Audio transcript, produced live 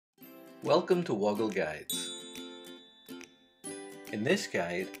Welcome to Woggle Guides. In this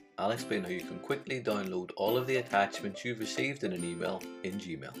guide, I'll explain how you can quickly download all of the attachments you've received in an email in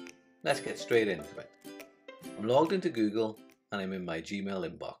Gmail. Let's get straight into it. I'm logged into Google and I'm in my Gmail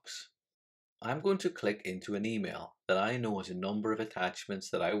inbox. I'm going to click into an email that I know has a number of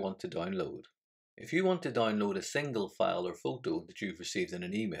attachments that I want to download. If you want to download a single file or photo that you've received in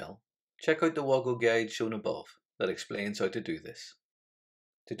an email, check out the Woggle Guide shown above that explains how to do this.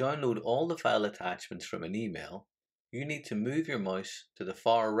 To download all the file attachments from an email, you need to move your mouse to the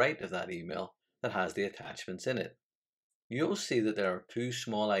far right of that email that has the attachments in it. You'll see that there are two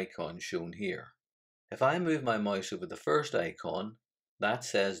small icons shown here. If I move my mouse over the first icon, that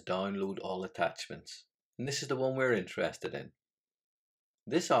says Download All Attachments, and this is the one we're interested in.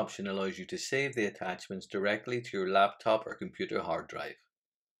 This option allows you to save the attachments directly to your laptop or computer hard drive.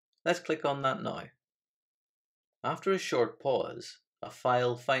 Let's click on that now. After a short pause, a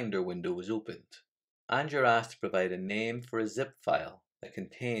file finder window is opened, and you're asked to provide a name for a zip file that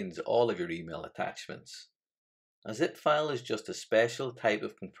contains all of your email attachments. A zip file is just a special type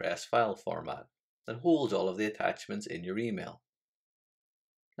of compressed file format that holds all of the attachments in your email.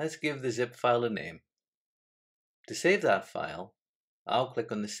 Let's give the zip file a name. To save that file, I'll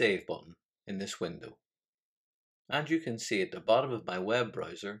click on the Save button in this window. And you can see at the bottom of my web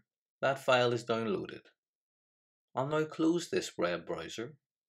browser, that file is downloaded. I'll now close this web browser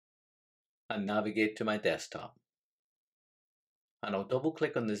and navigate to my desktop. And I'll double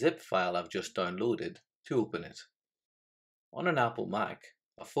click on the zip file I've just downloaded to open it. On an Apple Mac,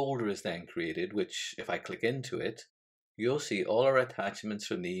 a folder is then created which, if I click into it, you'll see all our attachments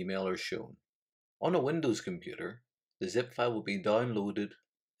from the email are shown. On a Windows computer, the zip file will be downloaded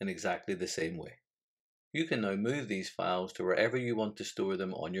in exactly the same way. You can now move these files to wherever you want to store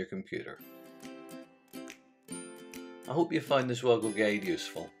them on your computer. I hope you found this Woggle Guide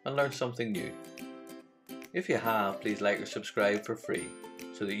useful and learned something new. If you have, please like or subscribe for free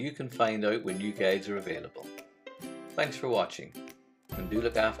so that you can find out when new guides are available. Thanks for watching, and do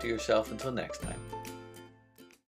look after yourself until next time.